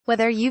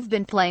Whether you've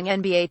been playing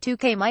NBA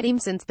 2K myteam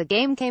since the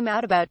game came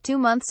out about 2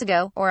 months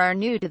ago, or are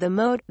new to the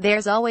mode,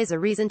 there's always a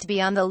reason to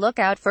be on the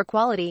lookout for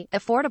quality,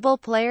 affordable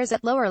players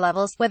at lower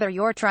levels. Whether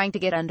you're trying to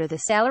get under the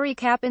salary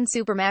cap in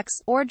Supermax,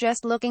 or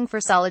just looking for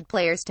solid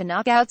players to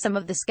knock out some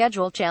of the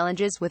schedule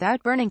challenges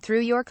without burning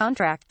through your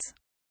contracts.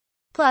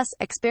 Plus,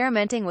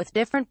 experimenting with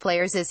different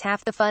players is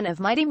half the fun of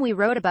myteam. We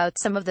wrote about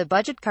some of the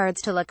budget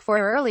cards to look for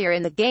earlier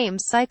in the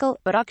game's cycle,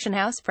 but auction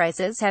house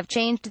prices have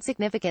changed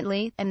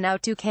significantly, and now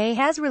 2K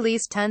has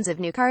released tons of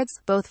new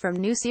cards, both from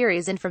new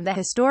series and from the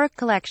historic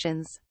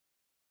collections.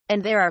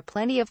 And there are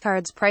plenty of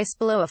cards priced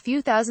below a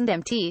few thousand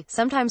MT,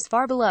 sometimes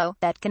far below,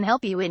 that can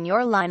help you in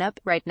your lineup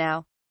right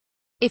now.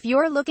 If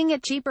you're looking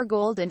at cheaper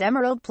gold and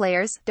emerald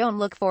players, don't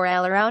look for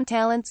all-around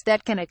talents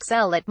that can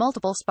excel at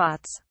multiple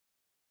spots.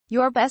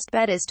 Your best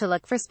bet is to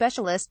look for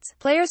specialists,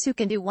 players who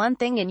can do one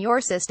thing in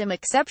your system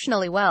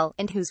exceptionally well,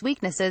 and whose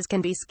weaknesses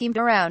can be schemed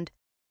around.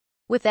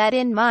 With that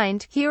in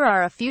mind, here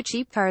are a few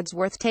cheap cards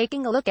worth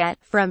taking a look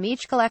at, from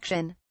each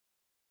collection.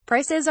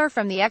 Prices are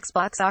from the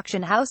Xbox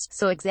auction house,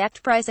 so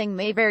exact pricing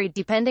may vary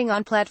depending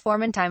on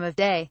platform and time of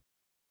day.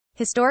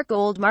 Historic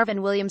Gold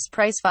Marvin Williams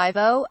price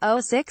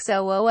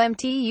 500,600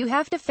 MT. You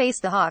have to face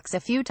the Hawks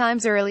a few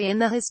times early in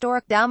the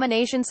historic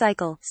domination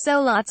cycle,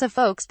 so lots of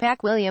folks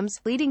pack Williams,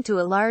 leading to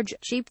a large,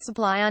 cheap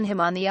supply on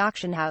him on the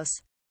auction house.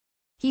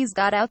 He's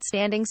got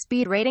outstanding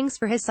speed ratings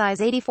for his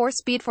size, 84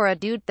 speed for a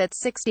dude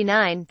that's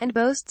 69, and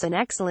boasts an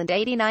excellent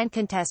 89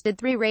 contested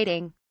 3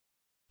 rating.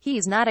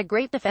 He's not a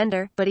great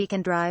defender, but he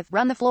can drive,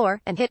 run the floor,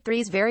 and hit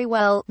threes very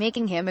well,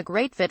 making him a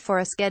great fit for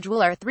a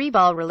schedule or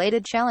 3-ball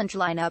related challenge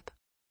lineup.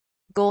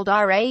 Gold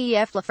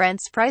RAEF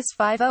LaFrance price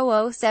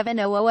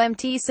 500,700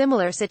 MT.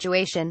 Similar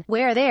situation,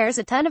 where there's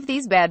a ton of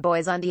these bad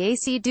boys on the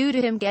AC due to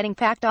him getting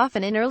packed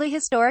often in early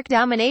historic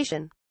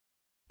domination.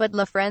 But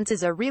LaFrance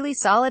is a really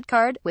solid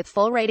card, with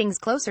full ratings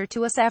closer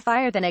to a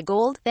sapphire than a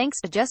gold, thanks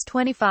to just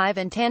 25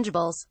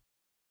 intangibles.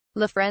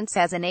 LaFrance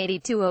has an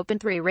 82 open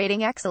 3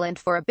 rating, excellent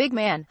for a big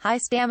man, high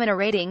stamina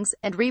ratings,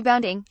 and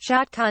rebounding,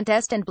 shot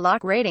contest and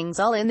block ratings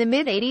all in the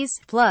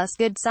mid-80s, plus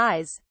good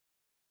size.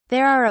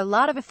 There are a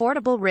lot of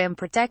affordable rim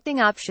protecting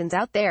options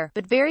out there,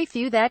 but very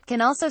few that can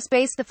also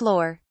space the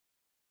floor.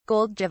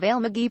 Gold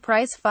JaVale McGee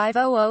price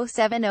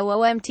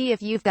 500,700 MT.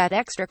 If you've got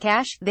extra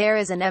cash, there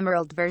is an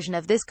emerald version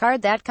of this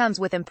card that comes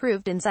with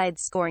improved inside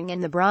scoring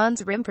and the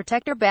bronze rim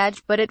protector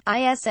badge, but it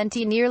isn't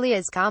nearly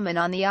as common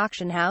on the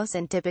auction house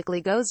and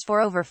typically goes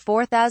for over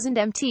 4,000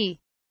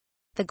 MT.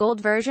 The gold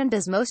version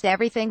does most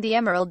everything the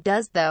emerald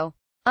does though.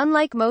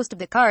 Unlike most of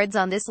the cards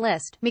on this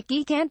list,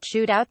 McGee can't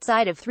shoot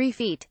outside of 3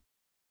 feet.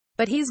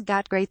 But he's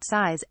got great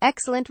size,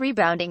 excellent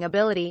rebounding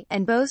ability,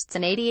 and boasts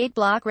an 88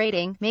 block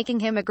rating,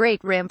 making him a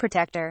great rim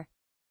protector.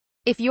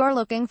 If you're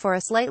looking for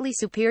a slightly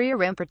superior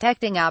rim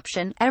protecting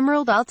option,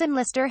 Emerald Alton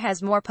Lister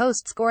has more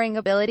post-scoring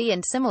ability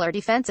and similar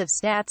defensive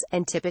stats,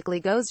 and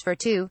typically goes for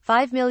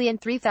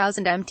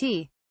 2,503,000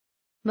 MT.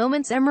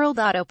 Moments Emerald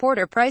Otto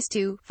Porter price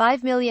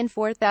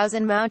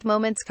 2,504,000 Mount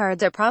Moments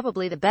cards are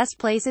probably the best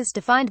places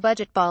to find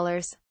budget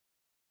ballers.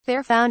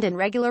 They're found in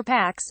regular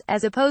packs,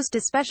 as opposed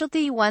to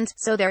specialty ones,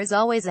 so there's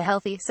always a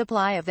healthy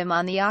supply of them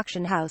on the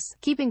auction house,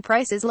 keeping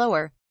prices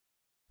lower.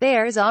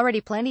 There's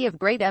already plenty of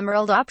great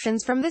emerald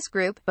options from this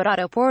group, but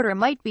Otto Porter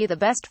might be the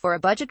best for a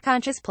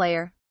budget-conscious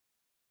player.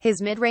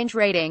 His mid-range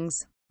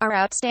ratings are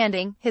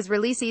outstanding, his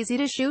release easy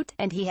to shoot,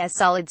 and he has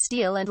solid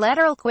steal and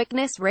lateral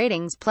quickness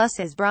ratings, plus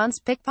his bronze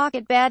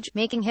pickpocket badge,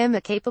 making him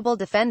a capable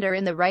defender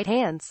in the right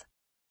hands.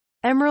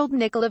 Emerald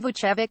Nikola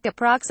Vucevic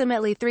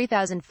approximately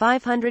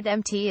 3,500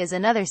 MT is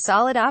another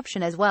solid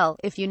option as well,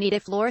 if you need a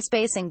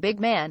floor-spacing big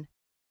man.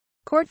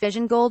 Court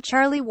Vision Gold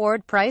Charlie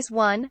Ward price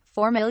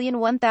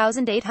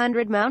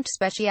 1,401,800 Mount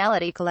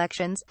Speciality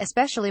collections,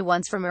 especially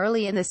ones from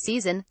early in the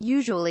season,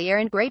 usually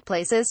aren't great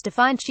places to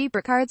find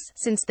cheaper cards,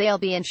 since they'll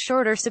be in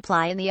shorter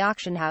supply in the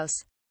auction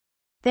house.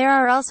 There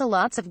are also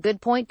lots of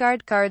good point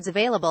guard cards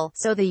available,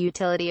 so the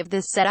utility of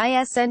this set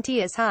isn't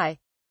as high.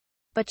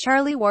 But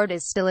Charlie Ward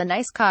is still a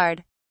nice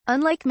card.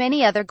 Unlike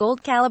many other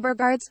gold caliber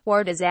guards,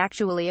 Ward is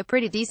actually a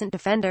pretty decent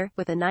defender,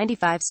 with a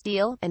 95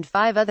 steal, and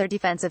 5 other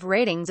defensive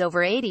ratings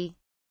over 80.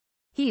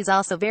 He's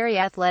also very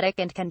athletic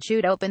and can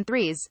shoot open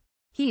threes.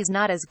 He's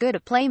not as good a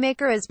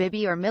playmaker as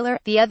Bibby or Miller,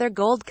 the other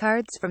gold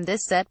cards from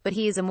this set, but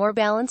he's a more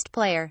balanced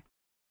player.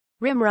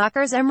 Rim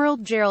Rockers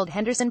Emerald Gerald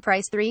Henderson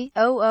price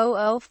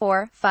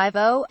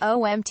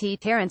 3,000,4,500 MT.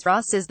 Terrence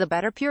Ross is the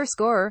better pure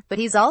scorer, but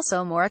he's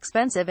also more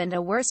expensive and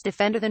a worse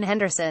defender than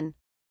Henderson.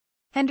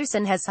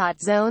 Henderson has hot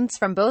zones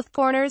from both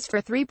corners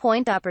for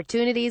 3-point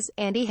opportunities,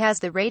 and he has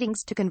the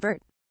ratings to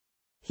convert.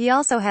 He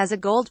also has a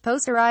gold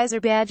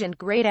posterizer badge and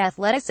great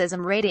athleticism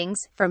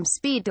ratings, from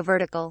speed to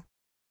vertical.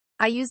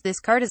 I use this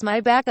card as my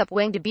backup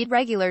wing to beat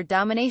regular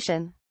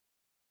domination.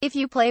 If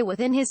you play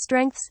within his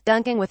strengths,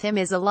 dunking with him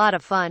is a lot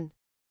of fun.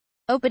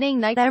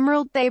 Opening night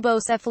Emerald Thabo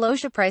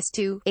Cephalosha price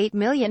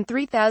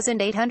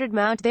 2,803,800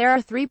 Mount. There are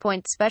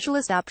 3-point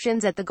specialist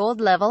options at the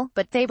gold level,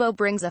 but Thabo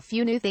brings a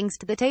few new things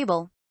to the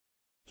table.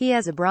 He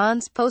has a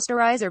bronze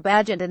posterizer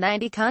badge and a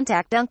 90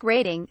 contact dunk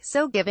rating,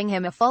 so giving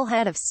him a full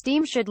head of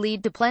steam should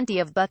lead to plenty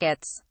of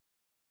buckets.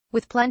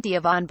 With plenty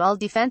of on-ball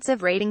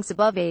defensive ratings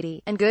above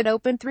 80, and good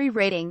open 3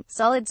 rating,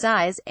 solid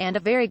size, and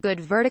a very good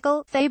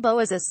vertical, Thabo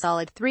is a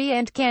solid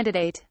 3-and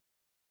candidate.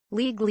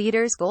 League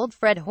leaders gold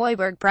Fred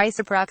Hoiberg price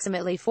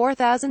approximately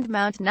 4,000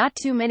 mount. Not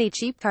too many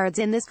cheap cards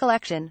in this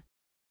collection.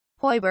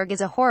 Hoiberg is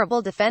a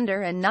horrible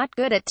defender and not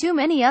good at too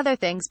many other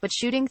things but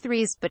shooting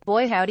threes, but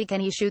boy howdy can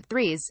he shoot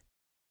threes.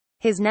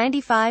 His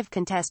 95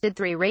 contested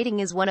 3 rating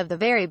is one of the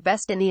very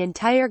best in the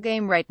entire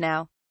game right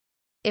now.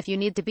 If you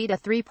need to beat a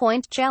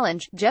 3-point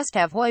challenge, just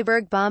have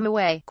Hoiberg bomb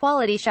away.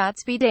 Quality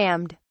shots be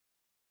damned.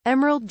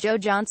 Emerald Joe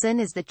Johnson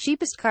is the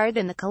cheapest card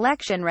in the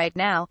collection right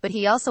now, but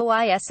he also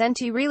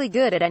isn't really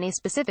good at any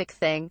specific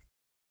thing.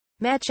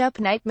 Matchup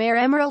Nightmare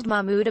Emerald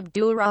Mahmoud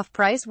Abdul-Rauf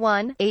price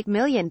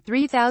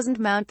 1.803,000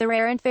 mount. There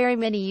aren't very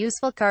many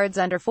useful cards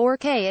under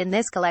 4K in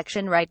this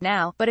collection right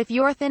now, but if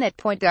you're thin at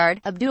point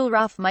guard,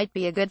 Abdul-Rauf might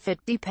be a good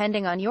fit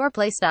depending on your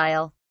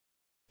playstyle.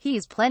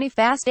 He's plenty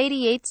fast,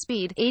 88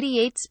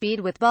 speed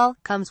with ball,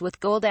 comes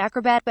with gold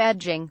acrobat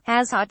badging,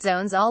 has hot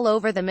zones all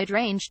over the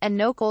mid-range, and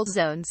no cold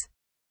zones.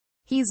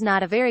 He's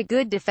not a very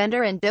good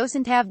defender and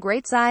doesn't have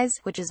great size,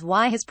 which is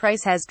why his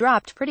price has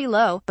dropped pretty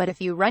low, but if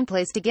you run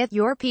plays to get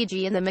your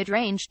PG in the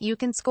mid-range, you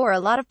can score a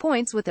lot of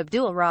points with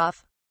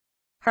Abdul-Rauf.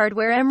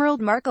 Hardware Emerald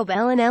Marco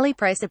Bellinelli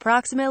price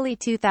approximately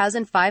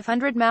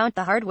 2,500 mount.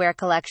 The hardware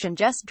collection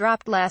just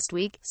dropped last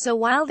week, so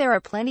while there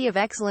are plenty of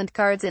excellent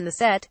cards in the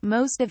set,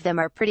 most of them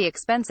are pretty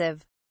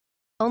expensive.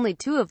 Only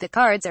 2 of the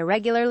cards are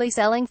regularly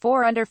selling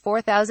for under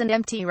 4,000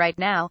 MT right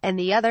now, and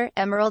the other,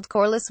 Emerald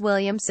Corliss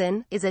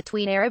Williamson, is a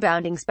tweener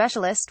rebounding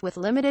specialist with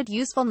limited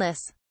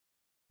usefulness.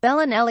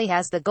 Bellinelli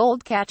has the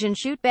gold catch and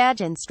shoot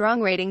badge and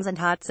strong ratings and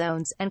hot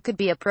zones, and could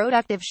be a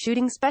productive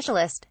shooting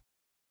specialist.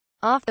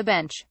 Off the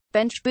bench.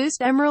 Bench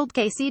boost Emerald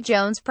KC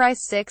Jones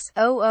price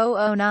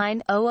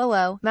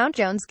 6,000,9,000. Mount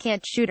Jones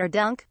can't shoot or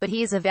dunk, but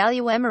he is a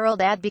value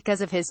Emerald ad because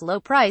of his low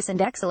price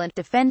and excellent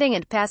defending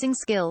and passing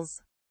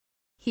skills.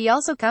 He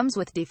also comes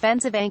with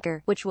defensive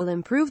anchor, which will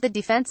improve the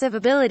defensive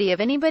ability of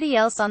anybody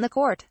else on the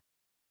court.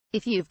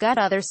 If you've got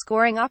other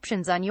scoring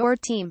options on your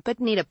team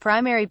but need a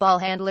primary ball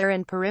handler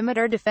and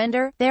perimeter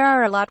defender, there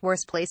are a lot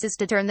worse places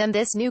to turn than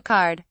this new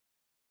card.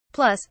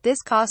 Plus,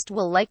 this cost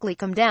will likely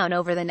come down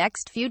over the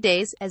next few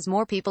days, as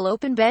more people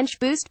open bench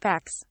boost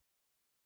packs.